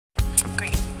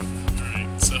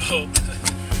So,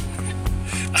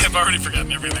 I've already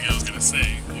forgotten everything I was going to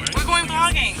say. We're going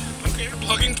vlogging. Okay,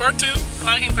 vlogging part 2.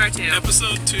 Vlogging part 2.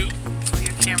 Episode 2. Oh,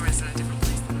 your camera's in a different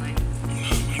place than mine.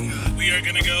 Oh my god. We are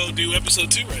going to go do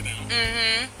episode 2 right now.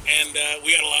 Mm-hmm. And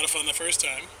we had a lot of fun the first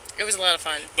time. It was a lot of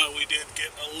fun. But we did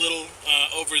get a little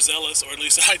overzealous, or at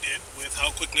least I did, with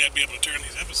how quickly I'd be able to turn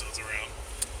these episodes around.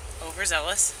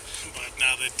 Overzealous? But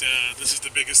now that this is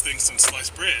the biggest thing since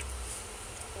sliced bread.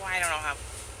 Well, I don't know how.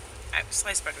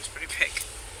 Sliced bread was pretty big.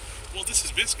 Well, this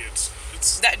is biscuits.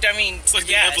 It's like the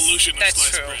evolution of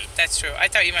sliced bread. That's true. I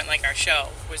thought you meant like our show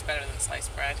was better than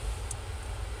sliced bread.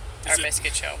 Our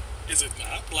biscuit show. Is it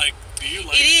not? Like, do you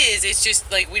like it? It is. It's just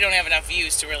like we don't have enough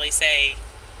views to really say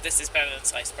this is better than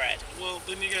sliced bread. Well,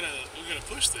 then we gotta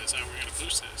push this. How we're gonna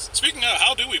push this? Speaking of,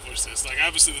 how do we push this? Like,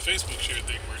 obviously the Facebook share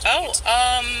thing works.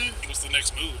 What's the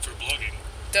next move for blogging?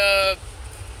 The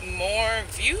more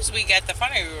views we get, the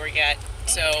funnier we will get.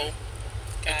 So,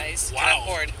 guys, get on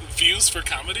board. Views for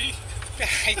comedy?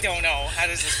 I don't know. How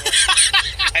does this work?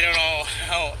 I don't know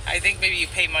how. I think maybe you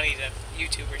pay money to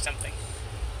YouTube or something.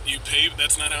 You pay?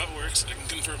 That's not how it works. I can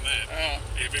confirm that. Oh.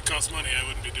 If it costs money, I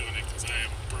wouldn't be doing it because I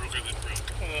am broker than broke.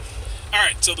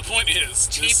 Alright, so the point is...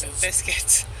 Cheap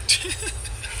biscuits.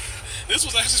 This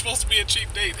was actually supposed to be a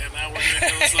cheap date, and now we're going to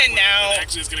go somewhere that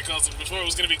actually is going to cost us. Before it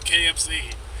was going to be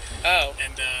KFC. Oh.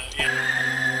 And, yeah.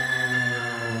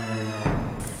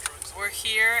 We're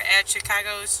here at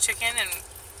Chicago's Chicken and...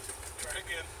 Try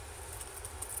again.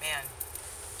 Man.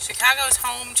 Chicago's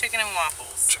Home Chicken and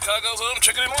Waffles. Chicago's Home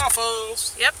Chicken and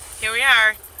Waffles. Yep, here we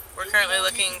are. We're currently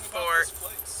looking for...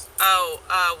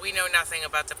 we know nothing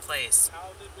about the place. How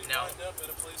did we wind up at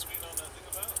a place we know nothing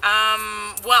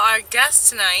about? Well, our guest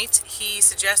tonight, he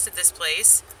suggested this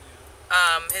place.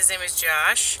 His name is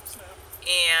Josh,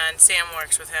 and Sam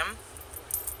works with him.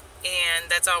 And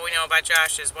that's all we know about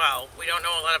Josh as well. We don't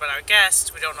know a lot about our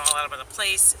guest. We don't know a lot about the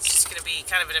place. It's just going to be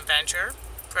kind of an adventure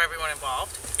for everyone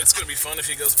involved. It's going to be fun if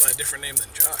he goes by a different name than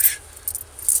Josh.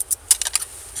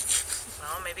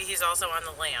 Well, maybe he's also on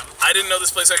the lam. I didn't know this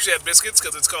place actually had biscuits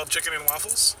because it's called Chicken and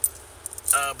Waffles.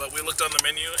 But we looked on the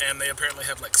menu and they apparently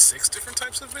have like 6 different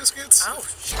types of biscuits. Oh,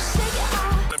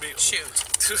 shoot.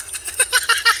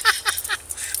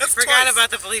 That's Forgot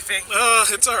about the bleeping. Oh,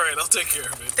 it's alright. I'll take care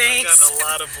of it. Thanks. I got a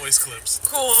lot of voice clips.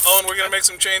 Cool. Oh, and we're going to make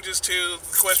some changes to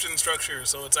the question structure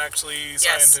so it's actually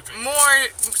scientific. Yes, more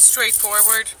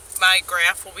straightforward. My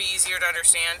graph will be easier to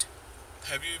understand.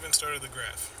 Have you even started the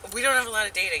graph? We don't have a lot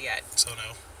of data yet. So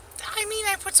no. I mean,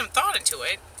 I put some thought into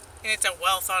it, and it's a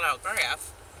well thought out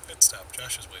graph. Good stop.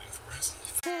 Josh is waiting for us.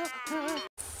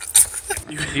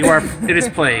 You are. It is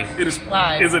playing. It is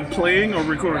live. Is it playing or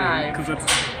recording? Live. Because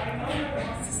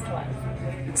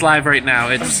It's live right now.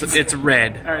 It's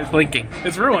red. All right, blinking.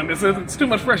 It's ruined. It's too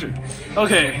much pressure.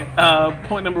 Okay.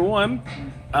 Point number 1.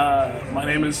 My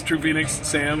name is Trufenix.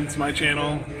 Sam. It's my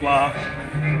channel. Blah.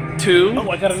 2. Oh,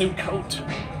 I got a new coat.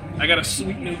 I got a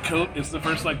sweet new coat. It's the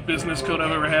first business coat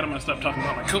I've ever had. I'm gonna stop talking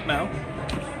about my coat now.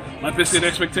 My biscuit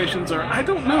expectations are, I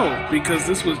don't know, because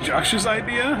this was Josh's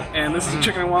idea, and this is a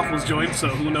Chicken and Waffles joint, so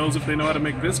who knows if they know how to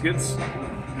make biscuits.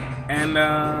 And,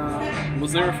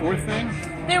 was there a 4th thing?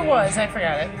 There was, I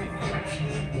forgot it.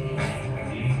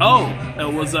 Oh,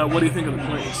 it was, what do you think of the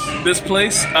place? This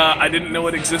place, I didn't know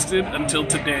it existed until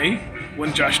today,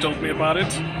 when Josh told me about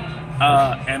it.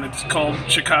 And it's called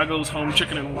Chicago's Home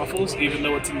Chicken and Waffles, even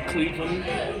though it's in Cleveland.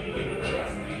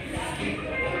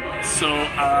 So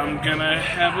I'm gonna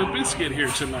have a biscuit here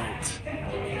tonight.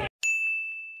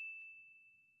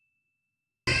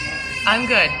 I'm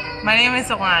good. My name is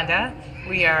Alonda.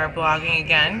 We are blogging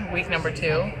again, week number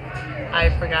 2. I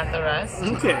forgot the rest.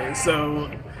 Okay, so...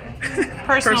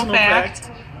 Personal fact.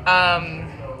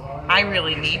 I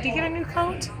really need to get a new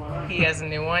coat. He has a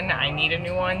new one. I need a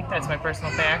new one. That's my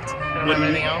personal fact. I don't have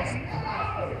anything else.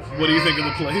 What do you think of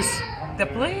the place? The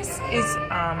place is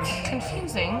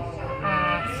confusing,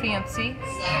 fancy.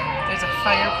 There's a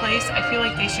fireplace. I feel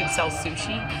like they should sell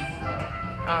sushi.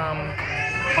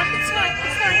 But it's nice.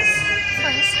 It's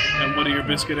nice. And what are your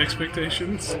biscuit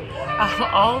expectations?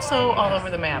 Also all over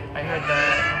the map. I heard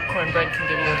the cornbread can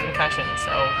give you a concussion,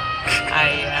 so I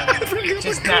am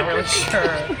just not really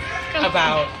sure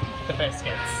about the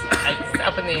biscuits. It's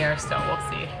up in the air still. We'll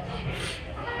see.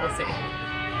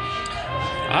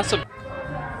 Awesome.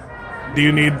 Do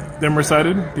you need them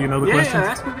recited? Do you know the questions?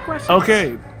 Yeah, ask me the questions.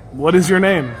 Okay, what is your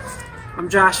name? I'm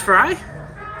Josh Fry.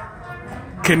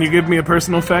 Can you give me a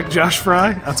personal fact, Josh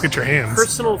Fry? Let's get your hands.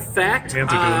 Personal fact?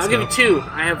 Hands are doing I'll give you stuff. 2.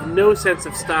 I have no sense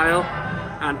of style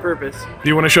on purpose. Do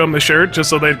you want to show them the shirt just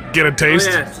so they get a taste?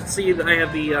 Oh yeah, see, I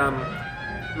have the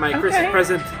my Christmas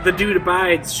present, the Dude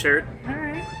Abides shirt.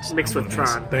 Alright. mixed with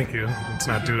Tron. Thank you. It's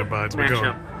not Dudabods, but go on.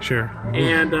 Mashup. Sure.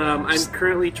 And I'm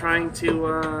currently trying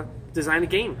to design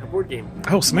a board game.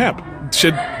 Oh, snap.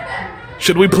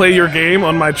 Should we play your game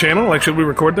on my channel? Like, should we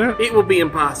record that? It will be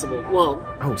impossible. Well,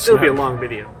 it'll be a long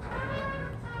video.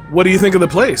 What do you think of the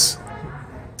place?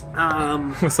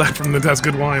 Aside from that, that's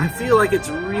good wine. I feel like it's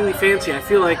really fancy. I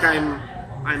feel like I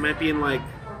might be in like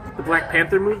the Black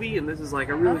Panther movie, and this is like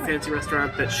a really fancy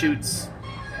restaurant that shoots,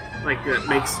 like that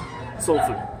makes soul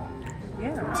food.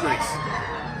 Yeah, it's nice.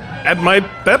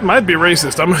 That might be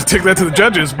racist. I'm gonna take that to the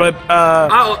judges, but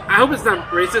I hope it's not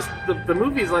racist. The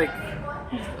movie's like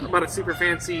about a super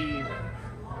fancy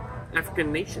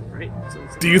African nation, right? So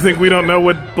do you think we don't know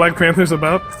what Black Panther's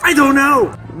about? I don't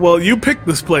know! Well, you picked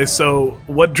this place, so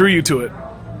what drew you to it?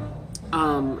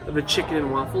 The chicken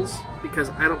and waffles, because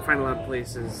I don't find a lot of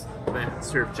places that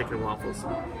serve chicken and waffles.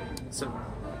 So,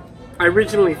 I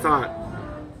originally thought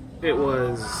it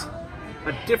was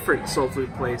a different soul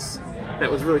food place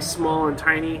that was really small and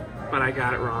tiny, but I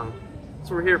got it wrong.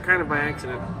 So we're here kind of by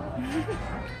accident.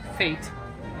 Fate.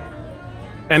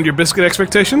 And your biscuit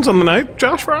expectations on the night,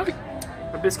 Josh Fry?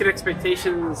 My biscuit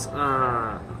expectations,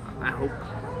 I hope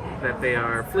that they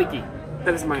are flaky.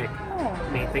 That is my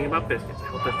main thing about biscuits. I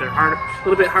hope that they're hard, a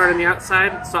little bit hard on the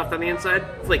outside, soft on the inside,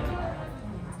 flaky.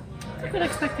 That's a good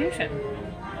expectation.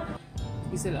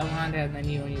 You said Alonda and then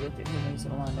you, and you looked at him and you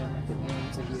said Alonda, and I looked at me and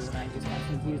you said you, and I just got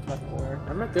confused about the order.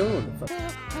 I'm not the only one.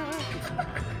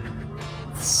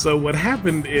 So what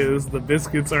happened is the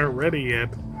biscuits aren't ready yet,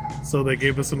 so they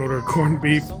gave us an order of corned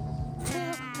beef.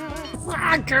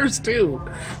 Curse too.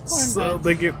 So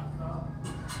they get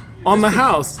on the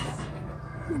house.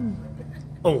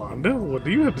 Alonda, what do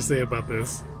you have to say about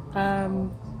this? I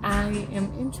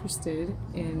am interested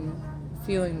in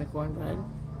feeling the cornbread.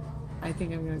 I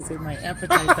think I'm going to save my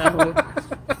appetite though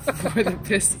for the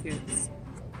biscuits.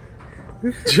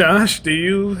 Josh, do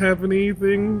you have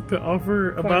anything to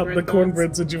offer about the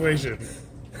cornbread situation?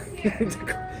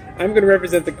 I'm going to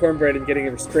represent the cornbread in getting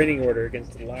a restraining order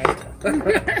against Alonda.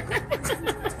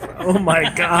 Oh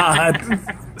my god.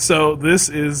 So this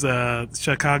is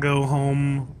Chicago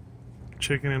home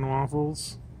chicken and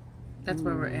waffles. That's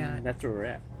where we're at. That's where we're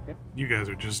at. Yep. You guys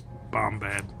are just bomb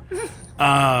bad.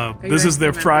 This is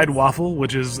their fried waffle,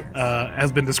 which is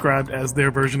has been described as their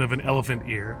version of an elephant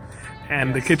ear.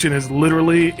 And the kitchen is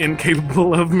literally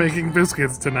incapable of making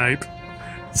biscuits tonight.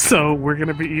 So we're going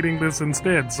to be eating this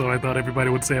instead. So I thought everybody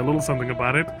would say a little something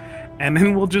about it. And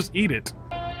then we'll just eat it.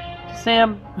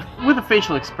 Sam, with a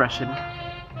facial expression,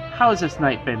 how has this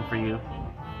night been for you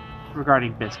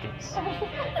regarding biscuits?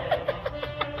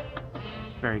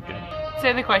 Very good.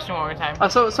 Say the question one more time.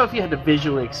 So if you had to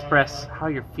visually express how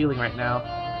you're feeling right now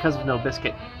because of no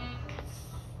biscuit.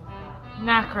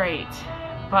 Not great,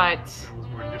 but That was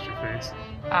more than just your face.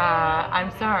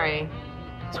 I'm sorry.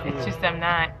 It's just I'm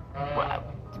not.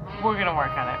 We're gonna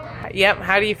work on it. Yep.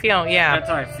 How do you feel? Yeah. That's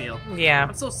how I feel. Yeah.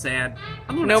 I'm so sad.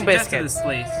 I'm gonna No suggest to biscuits. this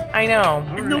place. I know.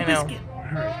 There's no I know. biscuit.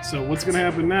 Alright, so what's going to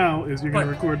happen now is you're going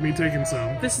to record me taking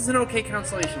some. This is an okay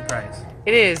consolation prize.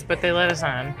 It is, but they let us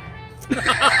on.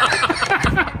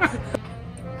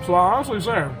 So I'll honestly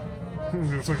say,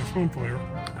 it's like a spoon player.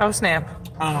 Oh snap!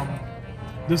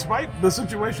 Despite the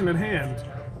situation at hand,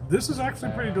 this is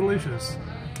actually pretty delicious.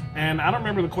 And I don't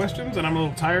remember the questions, and I'm a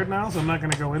little tired now, so I'm not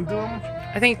going to go into them.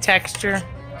 I think texture.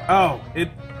 Oh, it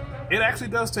actually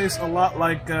does taste a lot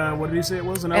like, what did you say it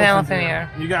was? An elephant ear.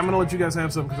 I'm going to let you guys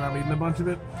have some because I'm eating a bunch of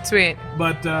it. Sweet.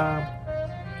 But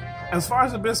as far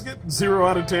as a biscuit, 0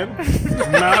 out of 10.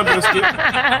 Not a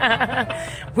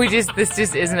biscuit. This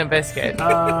just isn't a biscuit.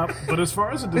 But as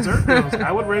far as a dessert goes,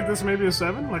 I would rate this maybe a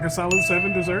 7, like a solid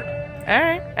 7 dessert.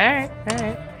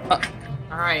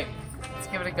 All right. Let's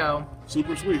give it a go.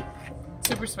 Super sweet.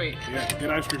 Super sweet. Yeah, get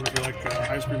ice cream if you like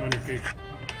ice cream on your cake.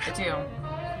 I do.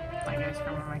 Like ice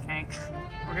cream on my cake.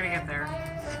 We're gonna get there.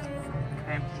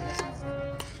 Okay.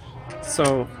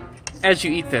 So, as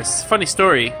you eat this, funny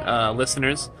story,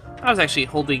 listeners, I was actually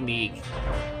holding the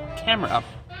camera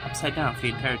upside down for the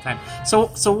entire time. So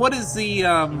what is the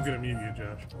I'm gonna mute you,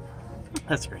 Josh.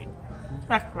 That's great.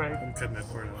 That's great. I'm cutting that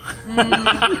part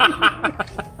out.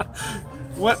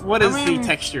 What is the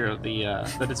texture of the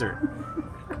dessert?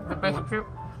 The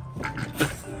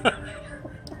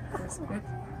biscuit.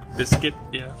 Biscuit,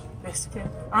 yeah. Biscuit.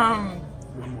 One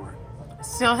more.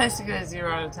 Still has to get a 0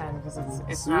 out of 10 because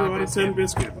it's 0 not a out of biscuit. 10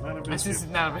 biscuit, not a This biscuit. is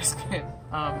not a biscuit.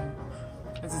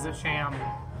 This is a sham.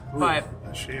 Ooh, But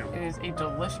a sham. it is a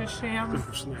delicious sham, Good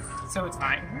for Slim. so it's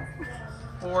fine.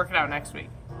 We'll work it out next week.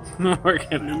 No, we're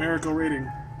kidding. Numerical rating.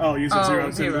 Oh, you said 0 out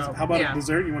of 10. 0. How about Yeah. a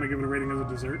dessert? You want to give it a rating as a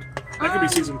dessert? That could be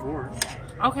season 4.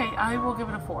 Okay, I will give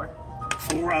it a 4.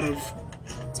 4 out of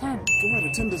 10. 4 out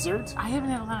of 10 desserts. I haven't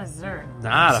had a lot of dessert.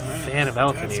 Not a fan of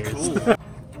elephant That's ears. cool.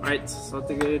 Alright,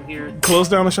 something good in here. Close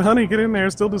down the honey. Get in there.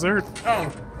 It's still dessert.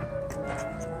 Oh.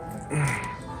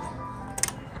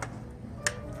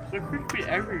 They're crispy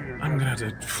everywhere. I'm gonna have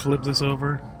to flip this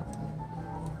over.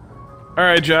 All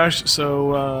right, Josh.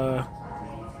 So,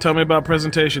 tell me about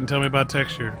presentation. Tell me about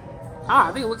texture.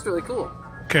 I think it looks really cool.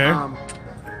 Okay. I'm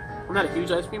not a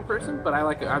huge ice cream person, but I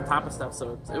like it on top of stuff,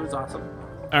 so it was awesome.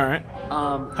 All right.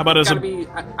 How about as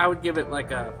a- I would give it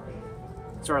like a,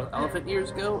 as far as elephant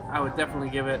ears go, I would definitely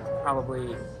give it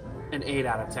probably an 8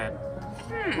 out of 10.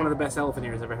 One of the best elephant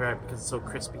ears I've ever had because it's so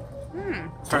crispy.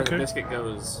 As far as the biscuit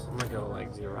goes, I'm gonna go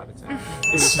like 0 out of 10.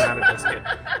 It's not a biscuit.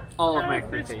 All of my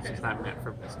expectations not met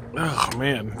for biscuit. Oh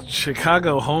man,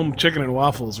 Chicago home chicken and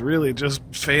waffles really just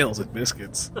fails at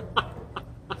biscuits.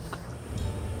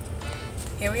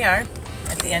 Here we are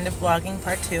at the end of vlogging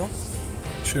part 2.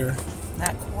 Sure.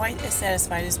 Not quite as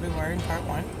satisfied as we were in part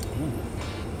 1.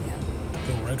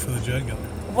 Go right for the jugular.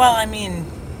 Well, I mean,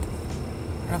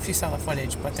 I don't know if you saw the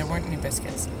footage, but there weren't any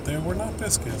biscuits. There were not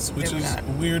biscuits, which They were is not.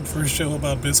 weird for a show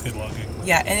about biscuit logging.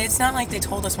 Yeah, and it's not like they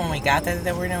told us when we got there that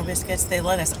there were no biscuits. They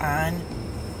let us on.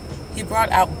 He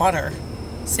brought out butter,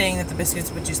 saying that the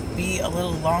biscuits would just be a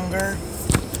little longer.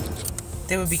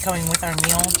 They would be coming with our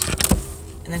meal.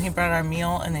 And then he brought our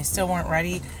meal, and they still weren't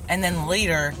ready. And then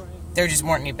later, there just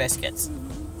weren't any biscuits.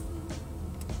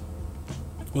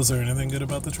 Was there anything good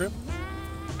about the trip?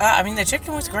 I mean, the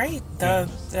chicken was great.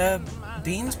 The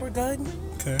beans were good.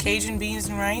 Okay. Cajun beans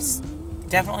and rice,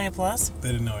 definitely a plus.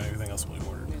 They didn't know anything else we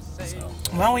ordered. So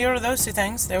Well, we ordered those 2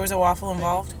 things. There was a waffle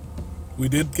involved. we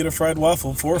did get a fried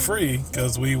waffle for free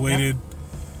because we waited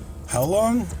how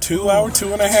long? 2 hours,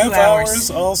 2.5 2 hours,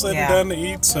 hours. all said Yeah. and done to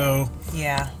eat. So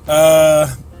Yeah.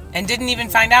 and didn't even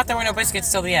find out there were no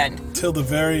biscuits till the end. till the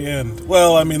very end.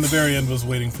 Well, I mean, the very end was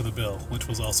waiting for the bill, which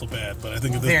was also bad. But I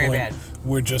think at this Very point, bad.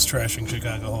 we're just trashing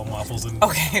Chicago home waffles and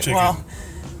Okay, chicken. well,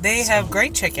 they have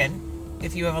great chicken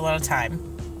if you have a lot of time.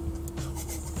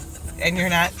 And you're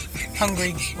not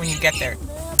hungry when you get there.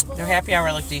 Their happy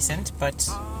hour looked decent, but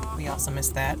we also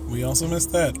missed that. We also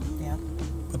missed that, Yeah,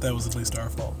 but that was at least our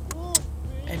fault.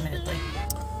 admittedly.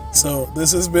 So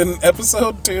this has been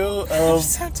episode 2 of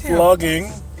Episode 2.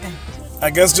 vlogging. I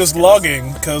guess just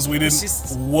logging because we didn't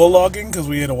just- logging because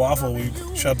we ate a waffle. We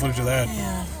shot footage of that,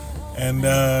 Yeah, and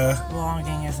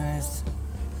vlogging isn't as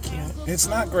cute. it's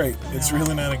not great. It's No.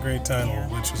 really not a great title, Yeah.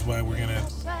 which is why we're gonna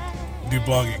do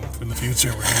blogging in the future.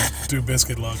 We're gonna do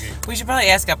biscuit logging. We should probably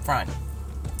ask up front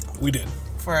We did.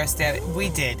 for our stat. We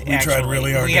did. We tried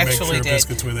really hard we to make actually sure did.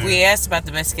 biscuits were there. We asked about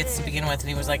the biscuits to begin with, and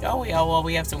he was like, "Oh, yeah, well,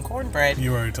 we have some cornbread."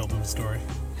 You already told them the story.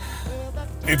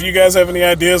 If you guys have any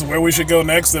ideas where we should go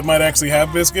next that might actually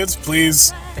have biscuits,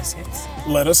 please Biscuits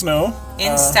let us know.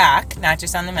 in stock, not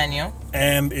just on the menu.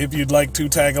 And if you'd like to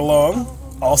tag along,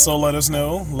 also let us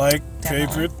know. Like, Definitely.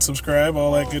 favorite, subscribe,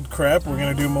 all that good crap. We're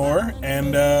going to do more.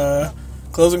 And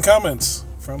closing comments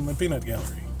from the Peanut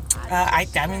Gallery. I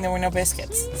mean, there were no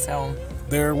biscuits, so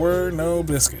There were no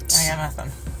biscuits. I got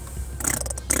nothing.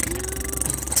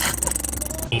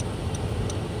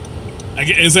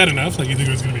 Is that enough? Like, you think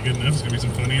it was going to be good enough? There's going to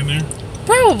be some funny in there?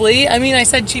 Probably. I mean, I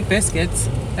said cheap biscuits.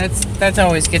 That's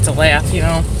always gets a laugh, you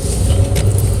know.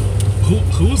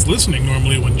 Who is listening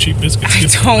normally when cheap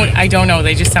biscuits get I don't know.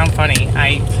 They just sound funny.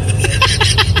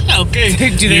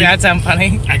 Okay. Do they not sound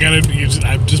funny?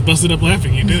 I just busted up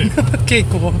laughing. You did it. Okay,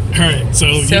 cool. All right, so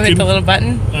you So hit can, the little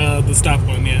button. the stop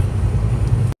one, yeah.